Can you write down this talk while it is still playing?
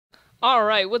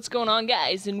Alright, what's going on,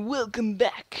 guys, and welcome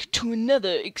back to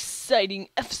another exciting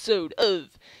episode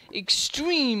of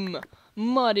Extreme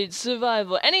Modded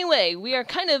Survival. Anyway, we are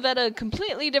kind of at a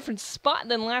completely different spot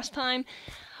than last time.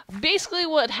 Basically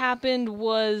what happened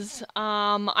was,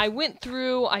 I went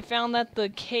through, I found that the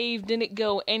cave didn't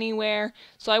go anywhere,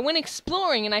 so I went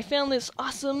exploring and I found this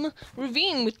awesome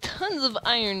ravine with tons of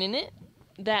iron in it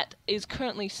that is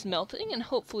currently smelting and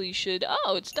hopefully should,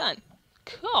 oh, it's done.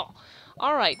 Cool.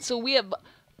 Alright, so we have a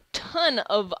ton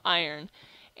of iron,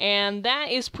 and that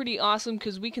is pretty awesome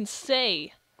because we can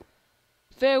say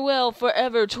farewell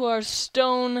forever to our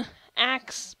stone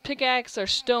pickaxe, our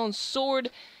stone sword,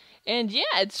 and yeah,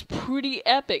 it's pretty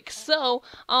epic. So,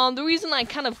 the reason I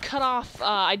kind of cut off,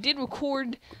 I did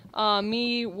record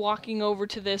me walking over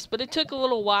to this, but it took a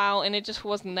little while and it just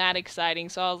wasn't that exciting,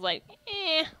 so I was like,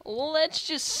 let's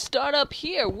just start up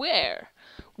here, where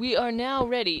we are now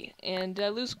ready, and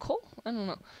lose coal? I don't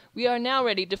know. We are now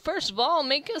ready to, first of all,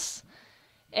 make us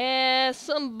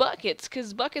some buckets,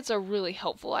 because buckets are really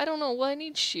helpful. I don't know, will I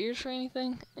need shears for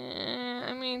anything?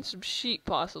 I mean, some sheep,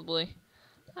 possibly.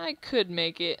 I could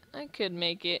make it. I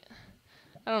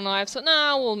don't know, I have so,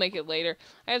 nah, we'll make it later.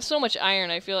 I have so much iron,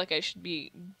 I feel like I should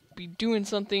be doing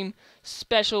something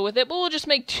special with it, but we'll just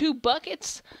make 2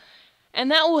 buckets. And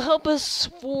that will help us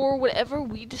for whatever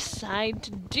we decide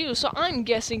to do. So I'm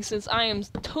guessing, since I am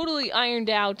totally ironed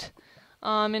out,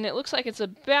 and it looks like it's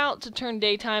about to turn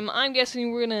daytime, I'm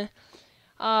guessing we're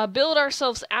gonna build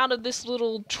ourselves out of this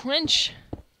little trench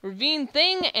ravine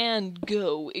thing and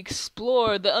go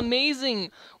explore the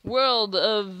amazing world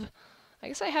of... I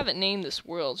guess I haven't named this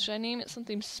world. Should I name it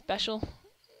something special?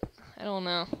 I don't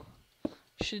know.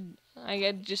 I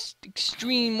got just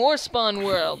Extreme Orespawn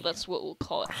world. That's what we'll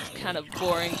call it. It's kind of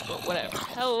boring, but whatever.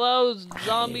 Hello,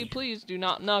 zombie. Please do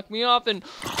not knock me off and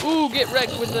get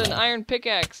wrecked with an iron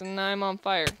pickaxe, and I'm on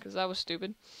fire because I was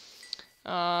stupid.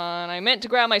 And I meant to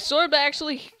grab my sword, but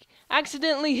actually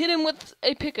accidentally hit him with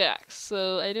a pickaxe.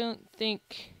 So I don't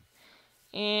think.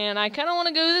 And I kind of want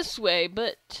to go this way,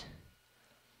 but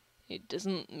it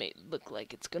doesn't look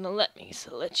like it's gonna let me.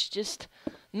 So let's just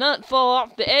not fall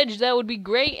off the edge. That would be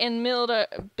great, and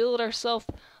build ourselves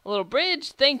a little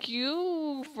bridge. Thank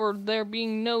you for there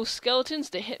being no skeletons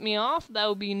to hit me off. That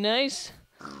would be nice.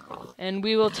 And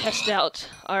we will test out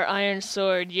our iron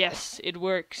sword. Yes, it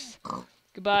works.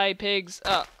 Goodbye, pigs.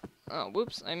 Oh,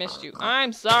 whoops, I missed you.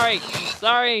 I'm sorry.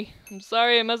 I'm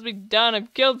sorry. It must be done.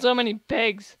 I've killed so many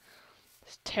pigs.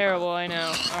 It's terrible, I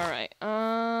know. Alright.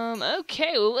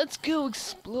 Okay, well, let's go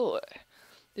explore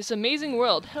this amazing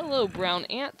world. Hello, brown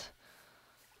ant.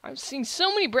 I've seen so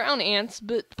many brown ants,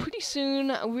 but pretty soon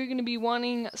we're going to be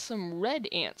wanting some red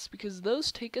ants, because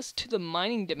those take us to the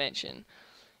mining dimension.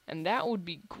 And that would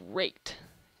be great,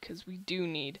 because we do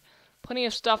need plenty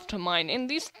of stuff to mine. And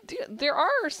there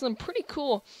are some pretty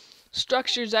cool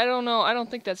structures. I don't know, I don't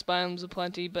think that's Biomes O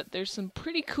Plenty, but there's some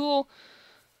pretty cool...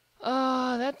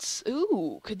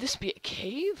 could this be a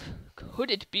cave?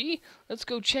 Could it be? Let's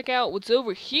go check out what's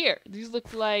over here. These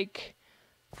look like...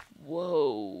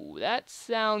 Whoa, that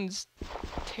sounds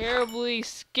terribly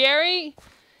scary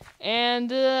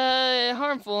and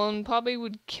harmful and probably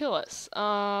would kill us.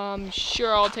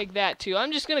 Sure, I'll take that too.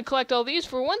 I'm just gonna collect all these.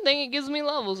 For one thing, it gives me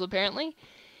levels, apparently.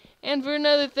 And for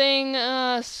another thing,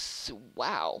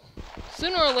 wow.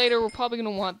 Sooner or later, we're probably gonna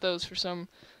want those for some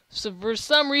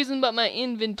reason, but my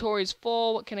inventory's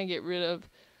full. What can I get rid of?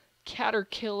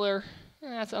 Caterpillar.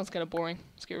 That sounds kind of boring.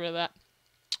 Let's get rid of that.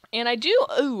 And I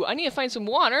need to find some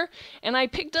water, and I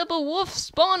picked up a wolf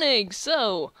spawn egg,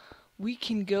 so we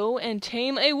can go and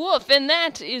tame a wolf, and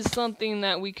that is something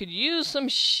that we could use, some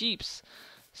sheeps.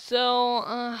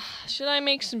 So, should I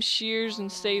make some shears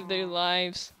and save their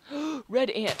lives? Red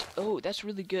ant. Oh, that's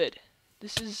really good.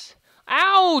 This is...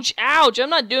 Ouch! Ouch! I'm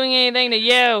not doing anything to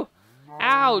you!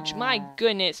 Ouch, my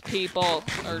goodness, people.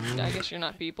 Or, I guess you're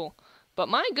not people. But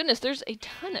my goodness, there's a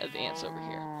ton of ants over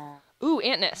here. Ooh,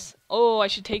 ant nests. Oh, I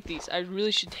should take these. I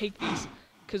really should take these.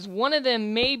 Because one of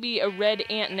them may be a red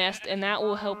ant nest, and that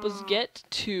will help us get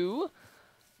to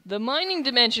the mining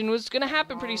dimension, which is going to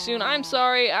happen pretty soon. I'm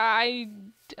sorry,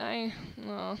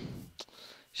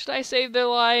 should I save their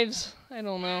lives? I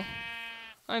don't know.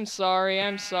 I'm sorry.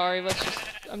 I'm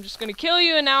just going to kill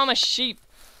you, and now I'm a sheep.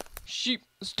 Sheep,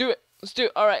 let's do it. Let's do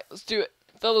it. Alright, let's do it.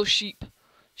 Fellow sheep.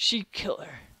 Sheep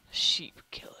killer. Sheep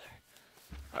killer.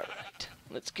 Alright,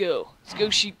 let's go. Let's go,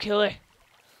 sheep killer.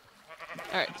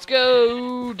 Alright, let's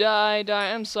go. Die.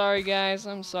 I'm sorry, guys.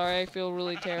 I'm sorry. I feel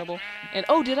really terrible. And,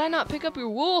 oh, did I not pick up your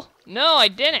wool? No, I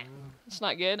didn't. That's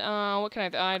not good. What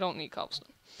can I don't need cobblestone.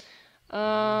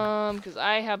 Because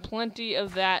I have plenty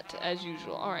of that as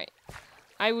usual. Alright.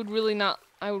 I would really not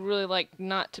I would really like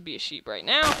not to be a sheep right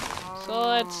now. So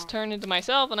let's turn into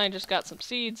myself, and I just got some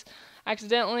seeds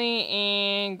accidentally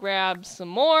and grab some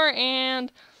more,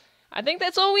 and I think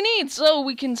that's all we need, so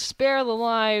we can spare the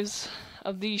lives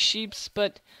of these sheeps,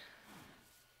 but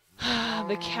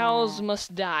the cows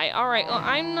must die. Alright, well,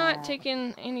 I'm not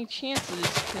taking any chances,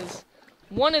 because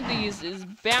one of these is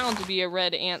bound to be a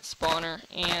red ant spawner,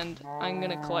 and I'm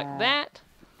gonna collect that.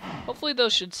 Hopefully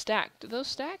those should stack. Do those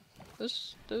stack?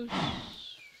 Those...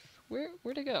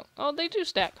 Where'd they go? Oh, they do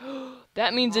stack.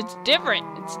 That means it's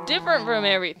different. It's different from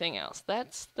everything else.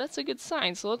 That's a good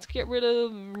sign. So let's get rid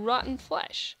of rotten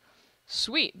flesh.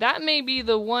 Sweet. That may be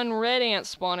the one red ant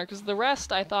spawner, because the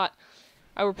rest I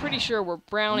were pretty sure were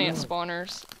brown ant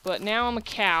spawners. But now I'm a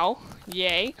cow.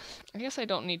 Yay. I guess I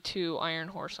don't need 2 iron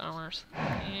horse armors.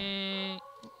 I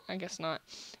guess not.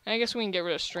 I guess we can get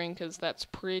rid of string, because that's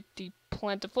pretty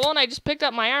plentiful. And I just picked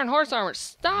up my iron horse armor.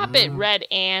 Stop it, red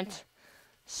ant.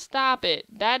 Stop it.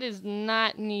 That is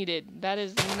not needed. That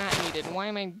is not needed. Why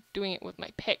am I doing it with my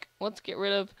pick? Let's get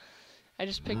rid of... I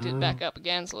just picked it back up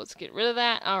again, so let's get rid of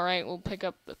that. Alright, we'll pick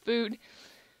up the food.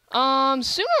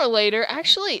 Sooner or later,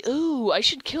 actually, ooh, I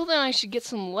should kill them. I should get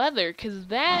some leather, because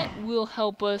that will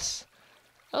help us...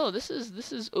 Oh, this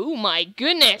is... Oh my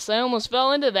goodness, I almost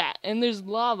fell into that. And there's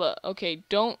lava. Okay,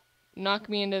 don't knock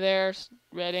me into there,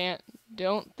 red ant.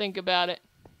 Don't think about it.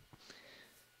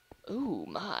 Ooh,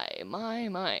 my.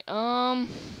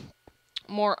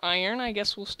 More iron. I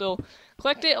guess we'll still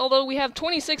collect it, although we have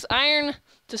 26 iron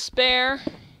to spare.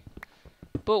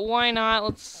 But why not?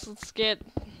 Let's get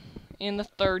in the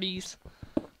 30s.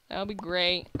 That'll be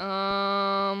great.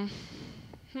 There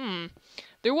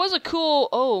was a cool...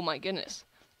 Oh, my goodness.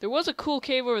 There was a cool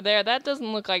cave over there. That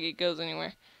doesn't look like it goes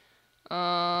anywhere.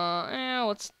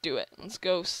 Let's do it. Let's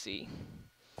go see.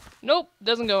 Nope,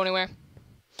 doesn't go anywhere.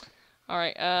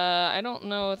 Alright, I don't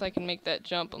know if I can make that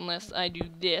jump unless I do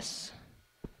this.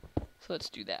 So let's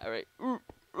do that. Alright.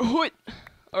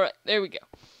 Alright, there we go.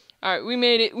 Alright, we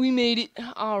made it.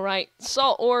 Alright,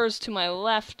 salt ores to my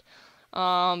left.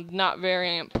 Not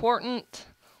very important.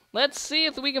 Let's see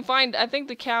if we can find... I think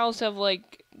the cows have,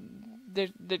 like...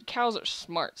 The cows are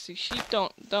smart. See, sheep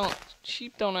don't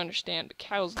understand, but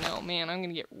cows know. Man, I'm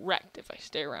gonna get wrecked if I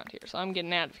stay around here. So I'm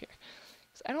getting out of here.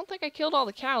 I don't think I killed all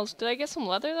the cows. Did I get some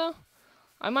leather, though?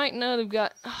 I might not have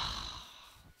got...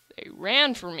 They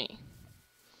ran for me.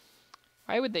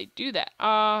 Why would they do that?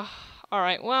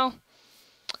 Alright, well...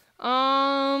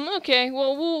 Okay,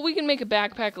 well, we can make a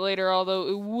backpack later, although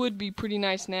it would be pretty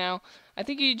nice now. I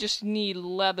think you just need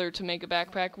leather to make a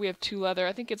backpack. We have 2 leather.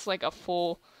 I think it's like a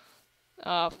full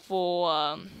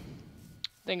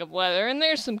thing of leather. And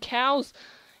there's some cows.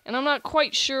 And I'm not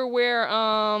quite sure where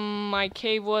my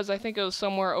cave was. I think it was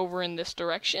somewhere over in this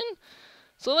direction.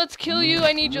 So let's kill you.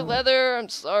 I need your leather. I'm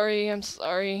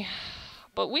sorry.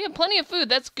 But we have plenty of food.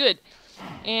 That's good.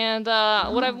 And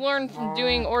what I've learned from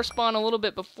doing Orespawn a little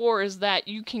bit before is that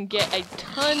you can get a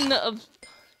ton of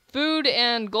food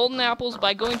and golden apples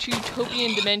by going to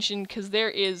Utopian Dimension, because there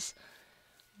is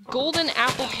golden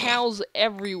apple cows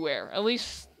everywhere. At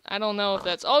least, I don't know if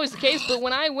that's always the case, but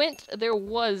when I went, there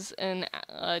was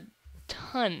a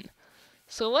ton.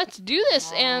 So let's do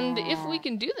this, and if we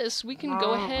can do this, we can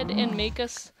go ahead and make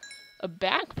us a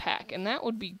backpack, and that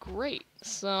would be great.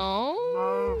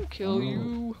 So, kill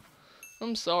you.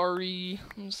 I'm sorry.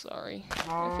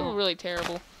 I feel really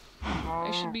terrible.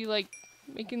 I should be, like,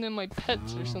 making them my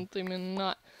pets or something and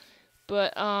not.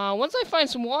 But, once I find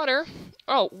some water...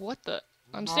 Oh, what the...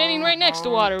 I'm standing right next to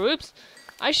water. Whoops.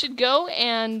 I should go,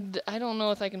 and I don't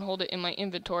know if I can hold it in my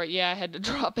inventory. Yeah, I had to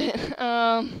drop it.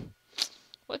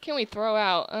 What can we throw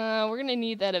out? We're gonna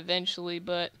need that eventually,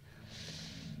 but...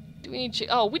 Do we need...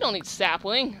 Oh, we don't need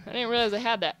sapling. I didn't realize I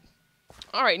had that.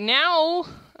 Alright, now...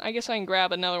 I guess I can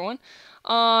grab another one.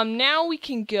 Now we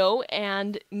can go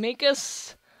and make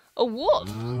us a wolf.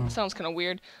 Sounds kind of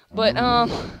weird. But,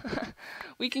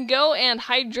 we can go and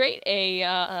hydrate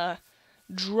a,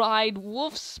 dried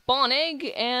wolf spawn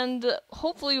egg, and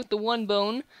hopefully with the 1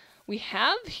 bone we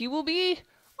have, he will be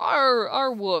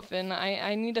our wolf, and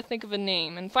I need to think of a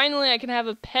name. And finally I can have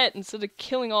a pet instead of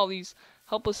killing all these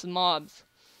helpless mobs.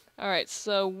 Alright,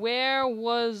 so where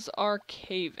was our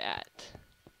cave at?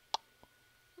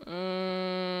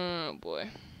 Oh boy.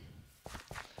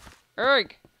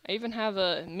 Erg! I even have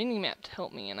a mini-map to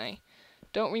help me, and I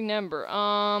don't remember.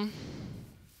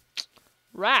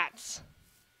 Rats!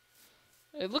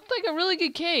 It looked like a really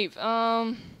good cave.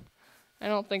 I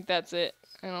don't think that's it.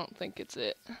 I don't think it's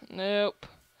it. Nope.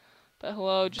 But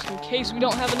hello, just in case we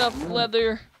don't have enough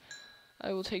leather,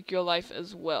 I will take your life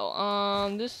as well.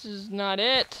 This is not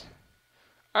it.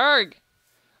 Arg!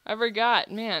 I forgot.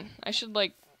 Man, I should,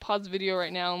 like, pause the video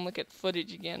right now and look at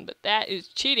footage again, but that is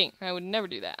cheating. I would never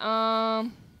do that.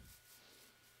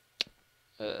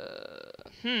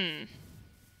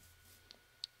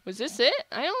 Was this it?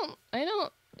 I don't,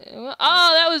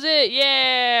 oh, that was it.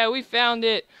 Yeah, we found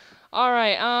it.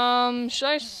 Alright, should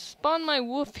I spawn my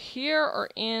wolf here or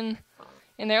in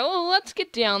there? Well, let's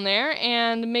get down there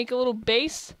and make a little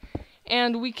base,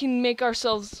 and we can make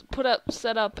ourselves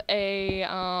set up a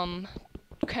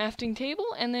crafting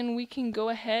table, and then we can go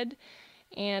ahead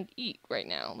and eat right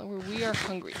now. We are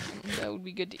hungry. That would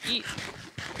be good to eat.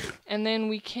 And then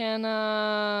we can,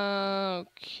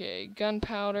 okay,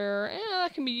 gunpowder.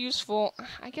 That can be useful.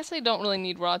 I guess I don't really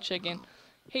need raw chicken.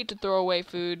 Hate to throw away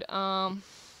food.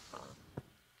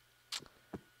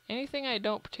 Anything I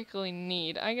don't particularly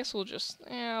need. I guess we'll just,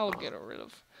 I'll get rid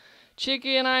of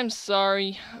chicken. I'm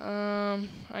sorry. I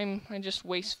just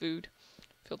waste food.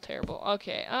 Feel terrible.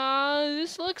 Okay,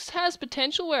 this has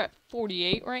potential. We're at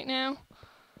 48 right now.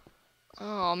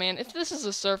 Oh man, if this is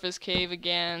a surface cave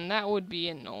again, that would be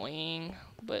annoying.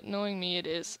 But knowing me, it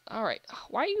is. Alright,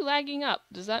 why are you lagging up?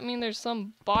 Does that mean there's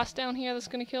some boss down here that's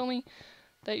gonna kill me?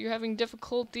 That you're having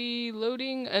difficulty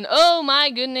loading? And oh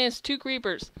my goodness, 2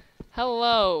 creepers.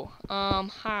 Hello.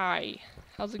 Hi.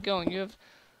 How's it going? You have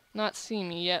not seen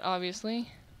me yet,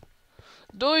 obviously.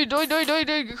 Die,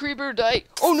 creeper, die.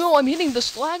 Oh no, I'm hitting the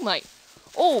stalagmite.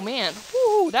 Oh man,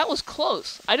 woo, that was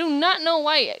close. I do not know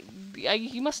why.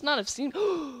 You must not have seen.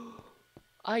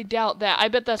 I doubt that. I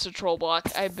bet that's a troll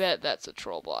block. I bet that's a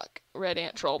troll block. Red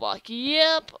ant troll block.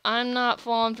 Yep, I'm not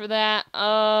falling for that.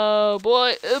 Oh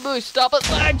boy, stop it,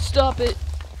 lag, stop it.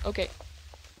 Okay,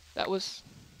 that was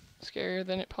scarier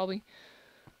than it probably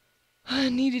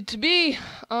needed to be.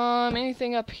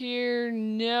 Anything up here?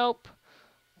 Nope.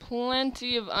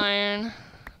 Plenty of iron.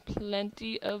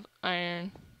 Plenty of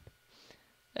iron.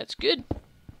 That's good,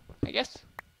 I guess.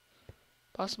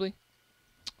 Possibly.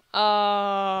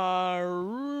 I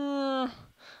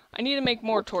need to make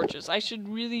more torches. I should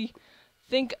really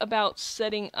think about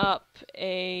setting up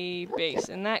a base,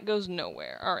 and that goes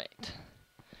nowhere. Alright.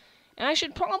 And I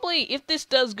should probably, if this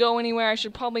does go anywhere, I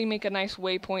should probably make a nice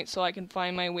waypoint so I can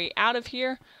find my way out of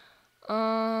here.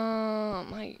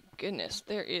 My goodness,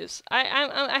 there is.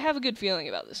 I have a good feeling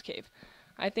about this cave.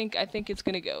 I think it's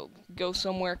gonna go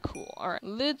somewhere cool. Alright,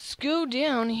 let's go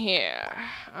down here.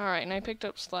 Alright, and I picked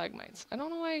up stalagmites. I don't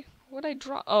know why, what I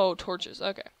draw. Oh, torches,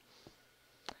 okay.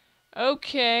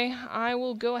 Okay, I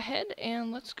will go ahead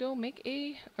and let's go make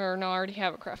or no, I already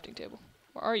have a crafting table.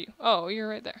 Where are you? Oh, you're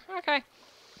right there. Okay.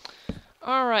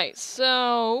 Alright,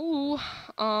 so,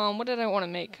 what did I want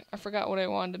to make? I forgot what I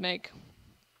wanted to make.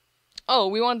 Oh,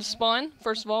 we wanted to spawn.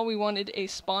 First of all, we wanted a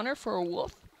spawner for a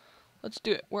wolf. Let's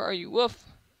do it. Where are you? Wolf.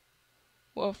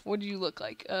 Wolf, what do you look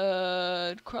like?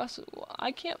 I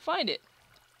can't find it.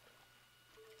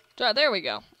 There we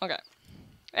go. Okay.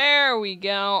 There we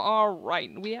go.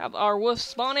 Alright. We have our wolf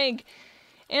spawning.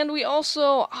 And we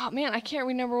also... Oh, man, I can't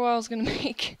remember what I was going to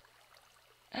make.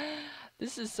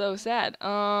 This is so sad.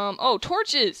 Oh,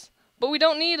 torches! But we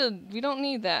don't need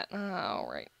that.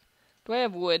 Alright. Do I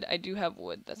have wood? I do have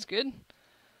wood. That's good.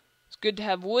 It's good to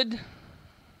have wood.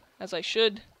 As I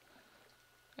should.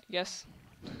 I guess.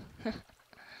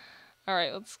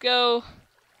 Alright, let's go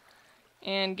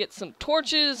and get some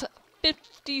torches.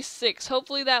 56.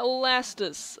 Hopefully that will last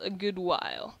us a good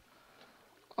while.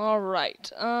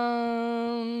 Alright.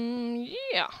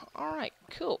 Yeah. Alright,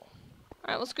 cool.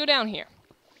 Alright, let's go down here.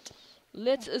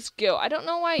 Let us go. I don't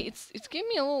know why it's giving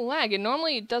me a little lag, and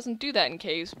normally it doesn't do that in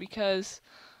caves because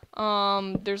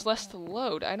there's less to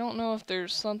load. I don't know if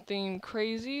there's something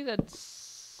crazy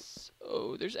that's...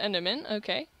 Oh, there's Enderman.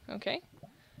 Okay, okay.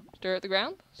 Stare at the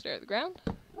ground. Stare at the ground.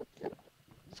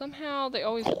 Somehow they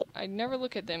always... I never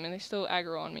look at them and they still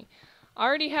aggro on me. I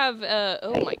already have,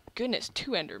 oh my goodness,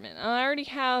 2 Endermen. I already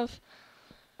have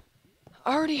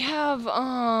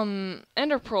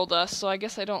Ender Pearl Dust, so I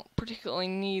guess I don't particularly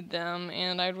need them,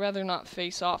 and I'd rather not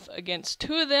face off against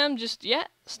 2 of them just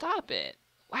yet. Stop it.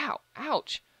 Wow,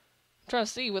 ouch. I'm trying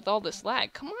to see with all this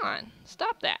lag. Come on,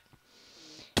 stop that.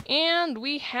 And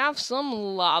we have some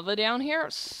lava down here.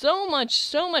 So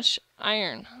much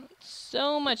iron.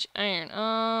 So much iron.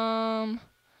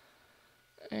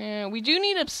 And we do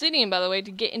need obsidian, by the way,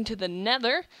 to get into the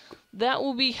nether. That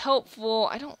will be helpful.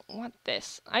 I don't want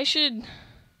this. I should...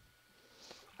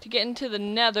 To get into the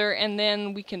nether, and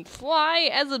then we can fly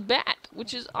as a bat,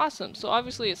 which is awesome. So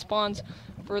obviously it spawns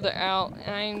further out.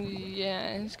 And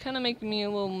yeah, it's kind of making me a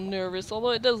little nervous,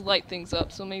 although it does light things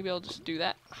up, so maybe I'll just do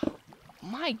that.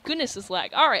 My goodness, this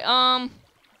lag. Alright, oh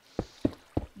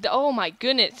my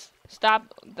goodness.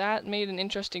 Stop. That made an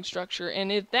interesting structure.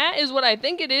 And if that is what I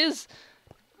think it is,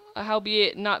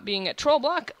 howbeit not being a troll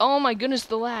block. Oh my goodness,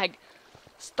 the lag.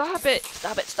 Stop it,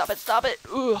 stop it, stop it, stop it.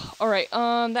 Ugh. Alright,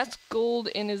 that's gold,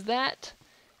 and is that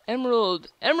emerald?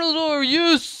 Emerald ore,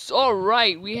 yes!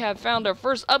 Alright, we have found our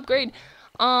first upgrade.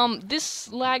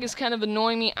 This lag is kind of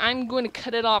annoying me. I'm going to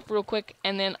cut it off real quick,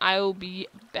 and then I'll be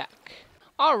back.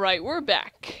 Alright, we're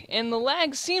back, and the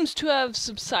lag seems to have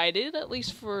subsided, at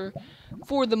least for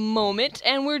the moment,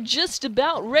 and we're just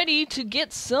about ready to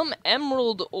get some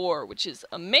emerald ore, which is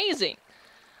amazing.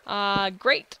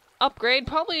 Great upgrade.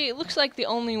 Probably, it looks like the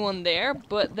only one there,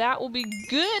 but that will be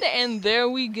good, and there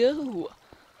we go.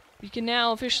 We can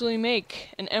now officially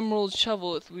make an emerald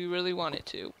shovel if we really wanted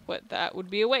to, but that would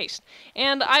be a waste.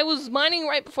 And I was mining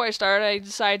right before I started. I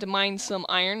decided to mine some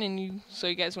iron, and so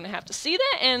you guys wouldn't have to see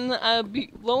that, and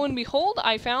lo and behold,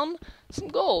 I found some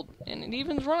gold, and it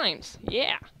even rhymes.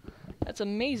 Yeah, that's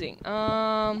amazing.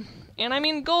 And I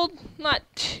mean, gold, not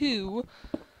too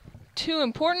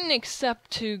important, except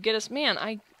to get us, man,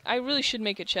 I really should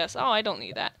make a chest. Oh, I don't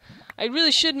need that. I really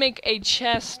should make a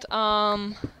chest,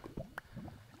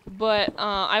 but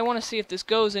I want to see if this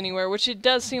goes anywhere, which it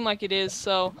does seem like it is,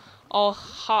 so I'll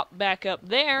hop back up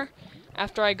there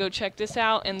after I go check this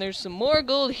out, and there's some more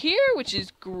gold here, which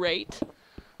is great.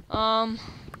 Gold,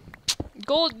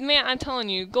 man, I'm telling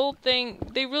you, gold thing,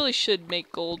 they really should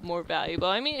make gold more valuable.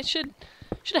 I mean, it should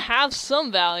have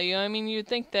some value. I mean, you'd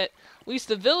think that at least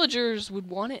the villagers would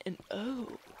want it, and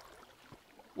oh,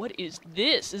 what is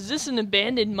this? Is this an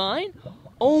abandoned mine?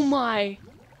 Oh my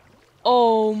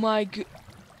god.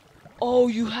 Oh,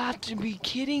 you have to be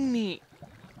kidding me.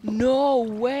 No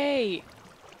way.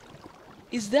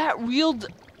 Is that real?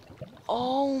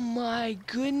 Oh my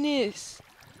goodness.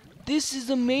 This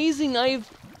is amazing. I've,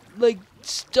 like,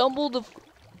 stumbled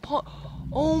upon...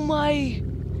 Oh my...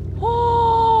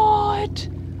 What?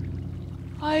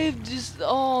 I've just...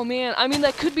 Oh man. I mean,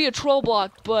 that could be a troll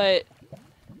block, but...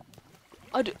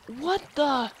 What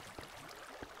the...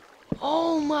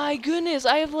 Oh my goodness.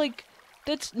 I have, like...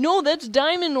 That's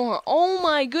diamond ore. Oh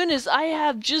my goodness, I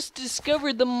have just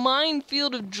discovered the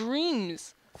minefield of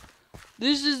dreams.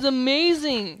 This is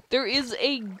amazing. There is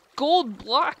a gold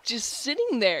block just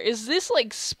sitting there. Is this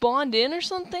like spawned in or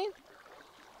something?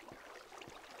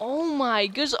 Oh my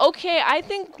goodness. Okay, I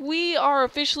think we are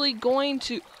officially going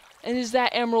to... And is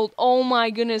that emerald? Oh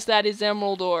my goodness, that is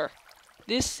emerald ore.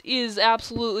 This is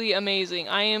absolutely amazing.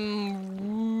 I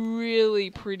am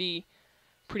really pretty...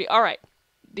 Alright.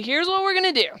 Here's what we're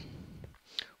gonna do.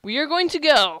 We are going to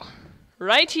go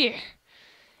right here,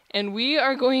 and we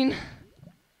are going...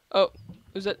 Oh,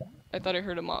 was that... I thought I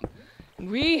heard a mob. And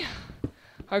we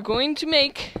are going to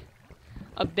make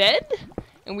a bed,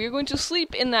 and we are going to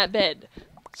sleep in that bed.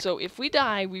 So if we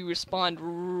die, we respawn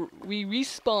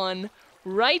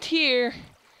right here,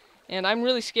 and I'm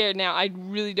really scared now. I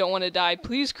really don't want to die.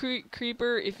 Please,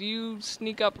 creeper, if you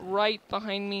sneak up right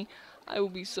behind me, I will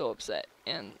be so upset,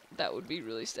 and that would be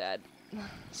really sad.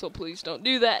 So please don't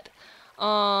do that.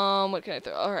 What can I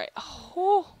throw? Alright.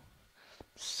 Oh,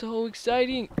 so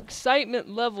exciting. Excitement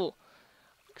level.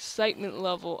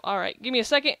 Alright, give me a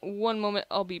second. One moment,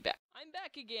 I'll be back. I'm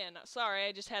back again. Sorry,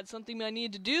 I just had something I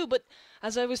needed to do, but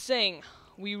as I was saying,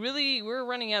 we're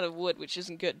running out of wood, which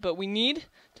isn't good, but we need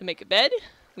to make a bed,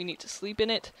 we need to sleep in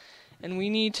it, and we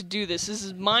need to do this. This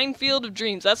is Minefield of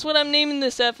Dreams. That's what I'm naming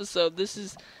this episode. This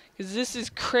is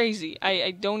crazy.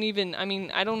 I don't even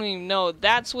know.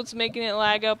 That's what's making it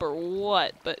lag up or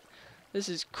what, but this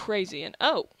is crazy. And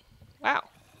oh, wow.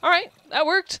 Alright, that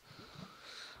worked.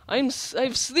 I've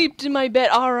slept in my bed.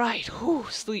 Alright, whew,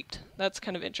 slept. That's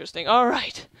kind of interesting.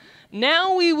 Alright,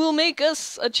 now we will make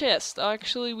us a chest.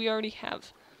 Actually, we already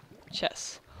have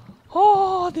chests.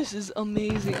 Oh, this is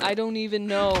amazing. I don't even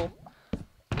know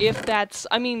if that's,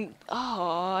 I'm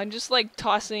just like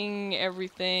tossing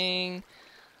everything.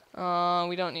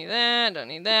 We don't need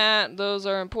that, those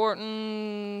are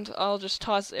important. I'll just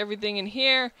toss everything in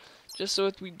here, just so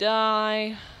if we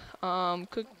die.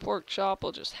 Cooked pork chop,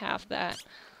 I'll just half that.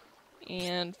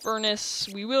 And furnace,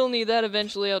 we will need that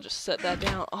eventually, I'll just set that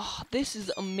down. Oh, this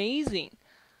is amazing.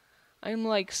 I'm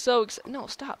like so excited. No,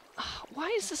 stop.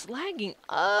 Why is this lagging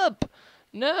up?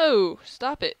 No,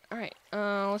 stop it. Alright,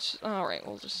 alright,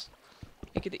 we'll just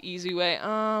make it the easy way.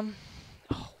 Oh,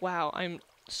 wow,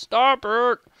 stop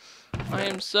it! I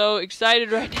am so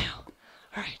excited right now.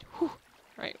 Alright, whew.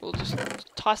 Alright, we'll just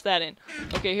toss that in.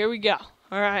 Okay, here we go.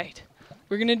 Alright,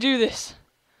 we're gonna do this.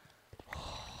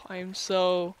 Oh, I am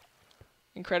so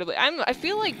incredibly... I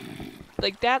feel like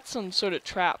that's some sort of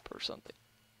trap or something.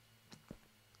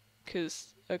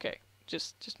 Cause, okay,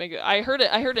 just make it... I heard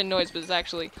a noise, but it's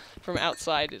actually from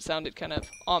outside. It sounded kind of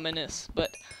ominous, but...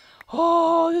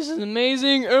 Oh, this is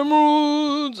amazing.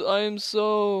 Emeralds! I am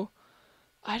so...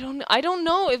 I don't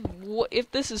know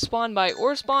if this is spawned by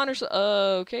Orespawn or so.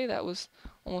 Okay, that was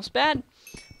almost bad.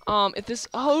 If this...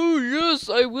 Oh, yes!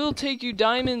 I will take you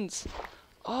diamonds!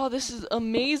 Oh, this is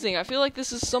amazing. I feel like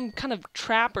this is some kind of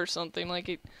trap or something. Like,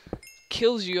 it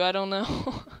kills you. I don't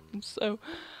know. I'm so...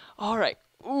 Alright.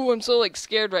 Ooh, I'm so, like,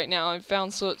 scared right now. I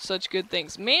found such good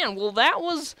things. Man, well, that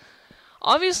was...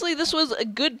 Obviously, this was a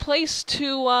good place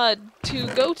to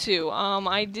go to.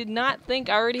 I did not think...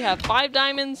 I already have 5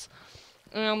 diamonds.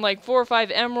 Like 4 or 5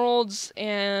 emeralds.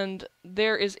 And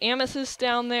there is amethyst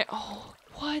down there. Oh,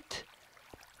 what?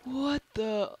 What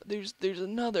the... There's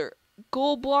another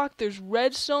gold block. There's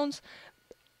redstones.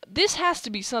 This has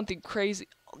to be something crazy.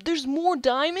 There's more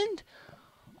diamond?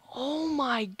 Oh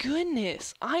my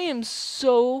goodness. I am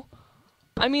so...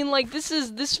 I mean, like,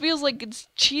 this feels like it's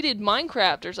cheated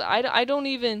Minecraft or something. I don't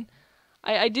even...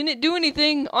 I didn't do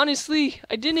anything, honestly.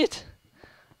 I didn't.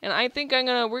 And I think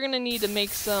we're gonna need to make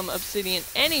some obsidian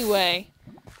anyway.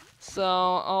 So,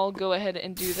 I'll go ahead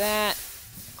and do that.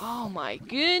 Oh my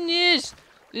goodness!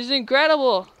 This is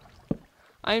incredible!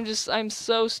 I'm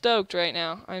so stoked right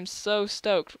now. I'm so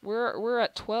stoked. We're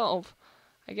at 12.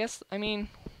 I guess, I mean,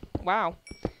 wow.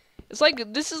 It's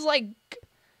like, this is like,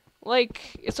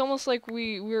 it's almost like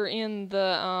we're in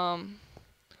the,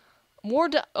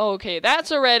 okay,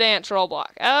 that's a red ant troll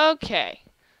block. Okay.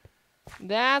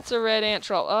 That's a red ant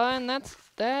troll. And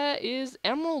that is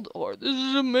emerald ore. This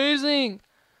is amazing.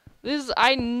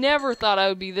 I never thought I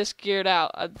would be this geared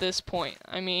out at this point.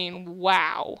 I mean,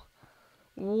 wow.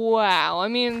 Wow. I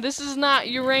mean, this is not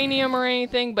uranium or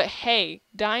anything, but hey,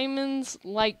 diamonds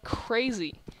like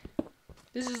crazy.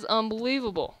 This is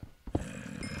unbelievable.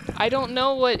 I don't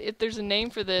know if there's a name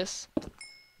for this,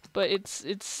 but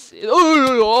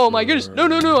oh my goodness,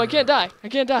 no, I can't die,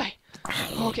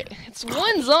 Okay, it's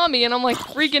one zombie and I'm like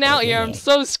freaking out here. I'm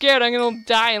so scared I'm gonna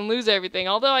die and lose everything.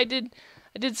 Although I did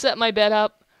set my bed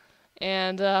up,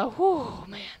 and whew,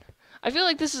 man, I feel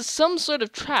like this is some sort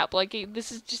of trap. Like,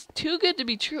 this is just too good to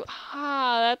be true.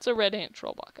 Ah, that's a red ant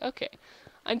troll block. Okay,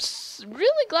 I'm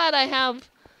really glad I have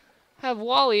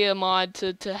Waila mod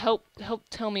to help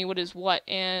tell me what is what.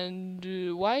 And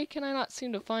why can I not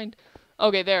seem to find...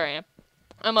 Okay, there I am.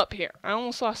 I'm up here. I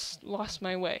almost lost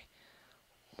my way.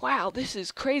 Wow, this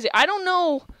is crazy. I don't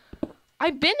know.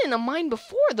 I've been in a mine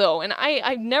before though, and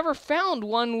I've never found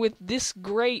one with this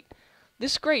great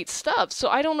stuff. So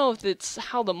I don't know if it's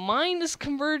how the mine is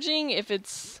converging, if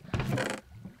it's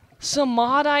some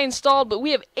mod I installed, but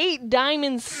we have 8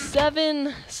 diamonds,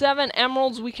 7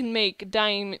 emeralds. We can make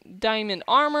diamond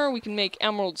armor. We can make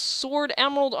emerald sword,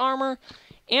 emerald armor,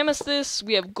 amethyst.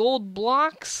 We have gold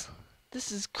blocks.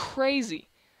 This is crazy.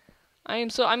 I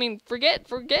mean, forget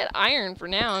iron for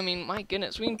now. I mean, my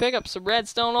goodness, we can pick up some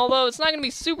redstone, although it's not going to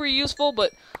be super useful,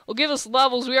 but will give us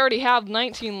levels. We already have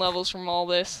 19 levels from all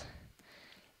this.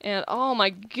 And oh my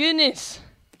goodness.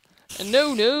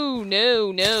 No,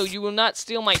 you will not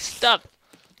steal my stuff.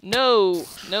 No,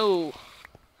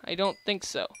 I don't think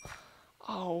so.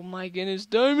 Oh my goodness,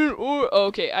 diamond ore.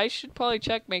 Okay, I should probably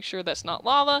check, make sure that's not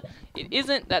lava. It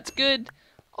isn't, that's good.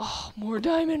 Oh, more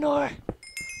diamond ore.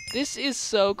 This is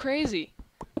so crazy.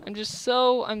 I'm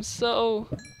so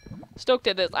stoked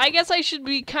at this. I guess I should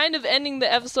be kind of ending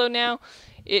the episode now.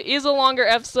 It is a longer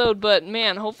episode, but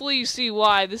man, hopefully you see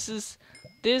why. This is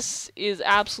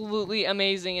absolutely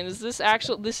amazing. And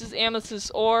this is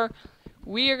amethyst ore.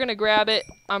 We are gonna grab it.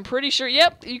 I'm pretty sure.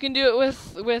 Yep, you can do it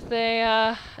with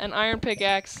an iron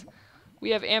pickaxe.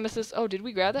 We have amethyst. Oh, did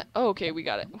we grab that? Oh, okay, we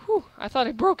got it. Whew, I thought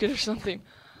I broke it or something.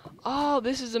 Oh,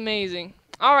 this is amazing.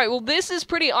 All right, well, this is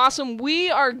pretty awesome.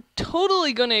 We are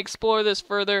totally gonna explore this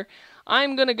further.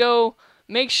 I'm gonna go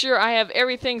make sure I have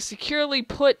everything securely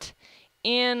put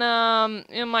in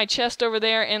my chest over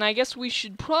there, and I guess we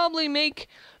should probably make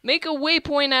a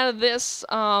waypoint out of this,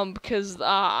 because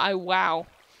wow,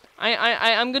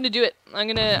 I'm gonna do it. I'm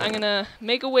gonna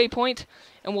make a waypoint,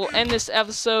 and we'll end this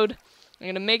episode. I'm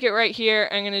gonna make it right here.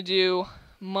 I'm gonna do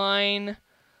Mine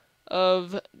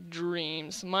of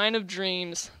Dreams. Mine of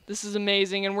Dreams. This is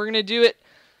amazing, and we're gonna do it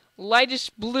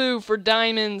lightish blue for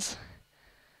diamonds.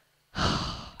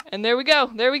 And there we go.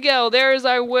 There is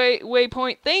our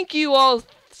waypoint. Thank you all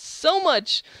so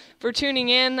much for tuning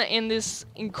in this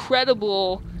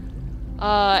incredible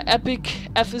epic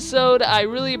episode. I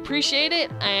really appreciate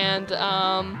it, and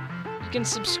you can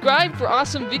subscribe for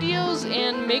awesome videos,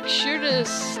 and make sure to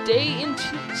stay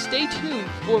tuned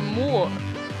for more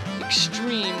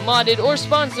extreme modded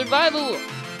Orespawn survival.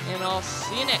 And I'll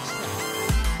see you next time.